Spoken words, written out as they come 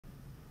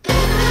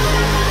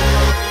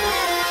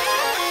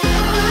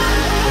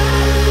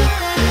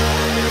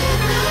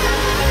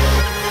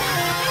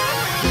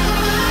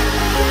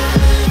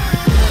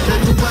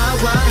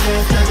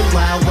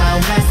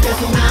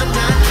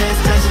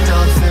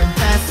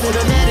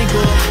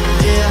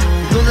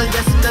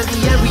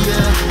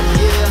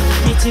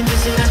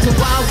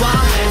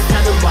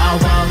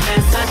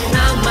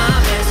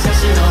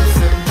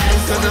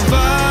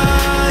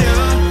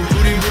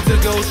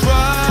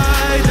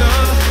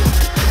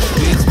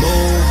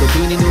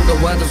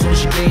와도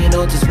손쉽게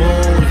notice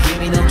more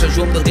힘이 넘쳐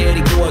좀 더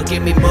데리고 와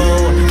give me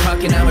more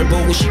밖에 남을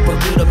보고 싶어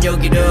그럼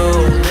여기로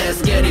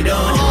Let's get it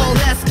on Oh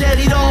let's get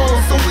it on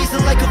So easy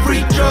like a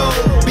free throw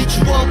Beat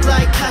you up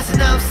like 가슴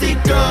I'm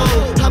sicko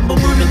한번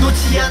물면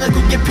놓지 않아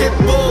그게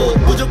pitbull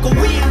무조건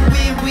win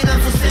win win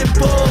I'm so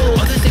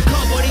simple 어느새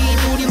커버린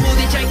우리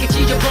무대 짧게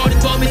찢어버린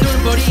범인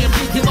울버린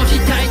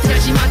빈틈없이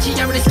타이트하지 마치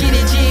아무리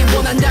스키니지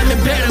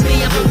원한다면 better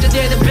me I'm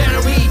복제되는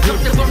battery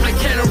Don't burn my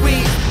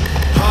calories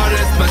Hard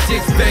as my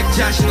six pack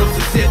자신 없어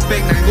sit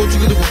back 난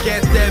고주고두고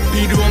get that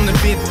필요 없는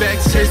feedback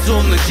셀 수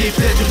없는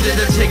집회 존재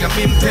자체가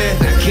민폐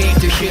I came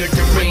to here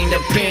to bring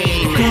the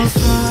pain Ghost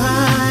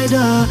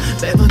Ridah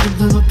매번 좀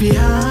더 높이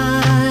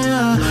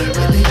higher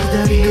내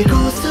기다린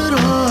그곳으로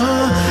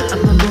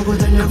앞만 보고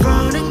달려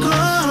running go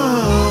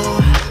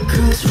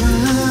Ghost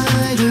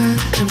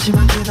Ridah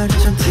잠시만 기다려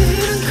전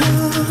티는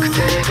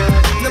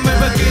난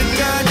말봐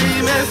끝까지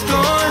let's go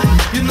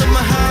You know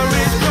my heart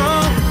is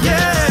strong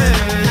yeah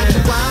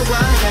Wow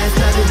wow has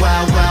나도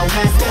wow wow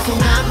has 계속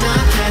남남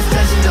has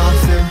자신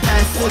없음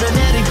pass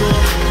끌어내리고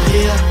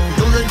yeah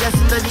놀란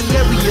가슴 난 이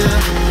area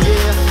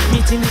yeah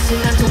미친 듯이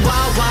난또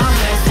wow wow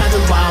has 나도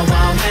wow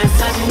wow has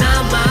자신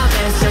남아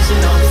has 자신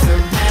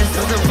없음 pass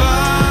on the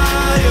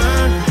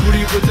fire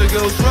우리부터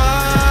Ghost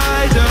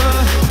Ridah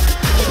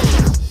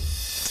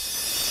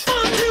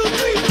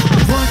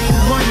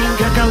Warning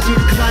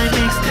가까워지는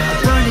climax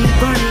Burning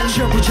burning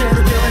쇼부제로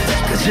변할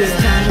때까지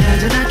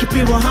달려져 날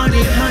깊이워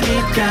honey honey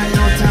Got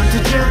no time to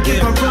chill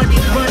keep on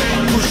running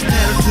running Push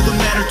pedal to the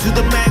metal to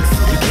the max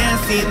You can't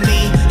see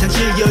me 다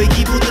즐겨 이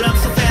기분을 I'm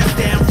so fast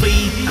and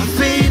free I'm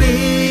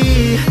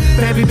feeling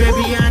Baby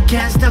baby I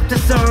can't stop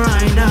that's all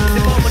I know 내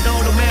몸은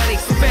automatic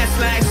so fast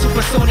like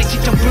supersonic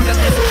직접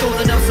불가능한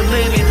속도는 없어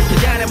limit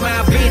기다려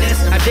my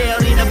Venus I dare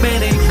in a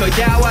minute 거의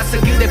다 왔어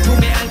그대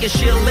품에 안겨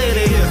she'll lit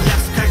it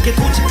약속할게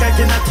도착할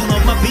때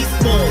나타난 my beast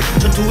mode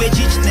전투에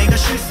지친 내가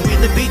쉴 수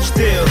있는 beach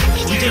there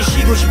이젠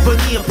쉬고 싶어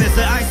네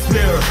옆에서 I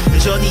swear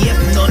여전히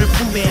예쁜 너를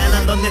품에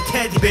안아 넌 내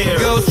teddy bear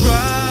Ghost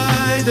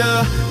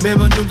Ridah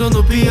매번 좀 더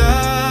높이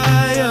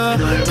higher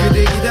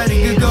그대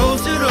기다린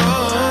그곳으로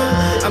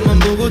앞만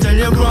보고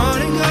달려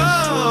running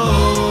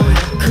go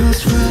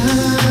Ghost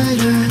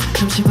Ridah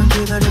잠시만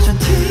기다려 전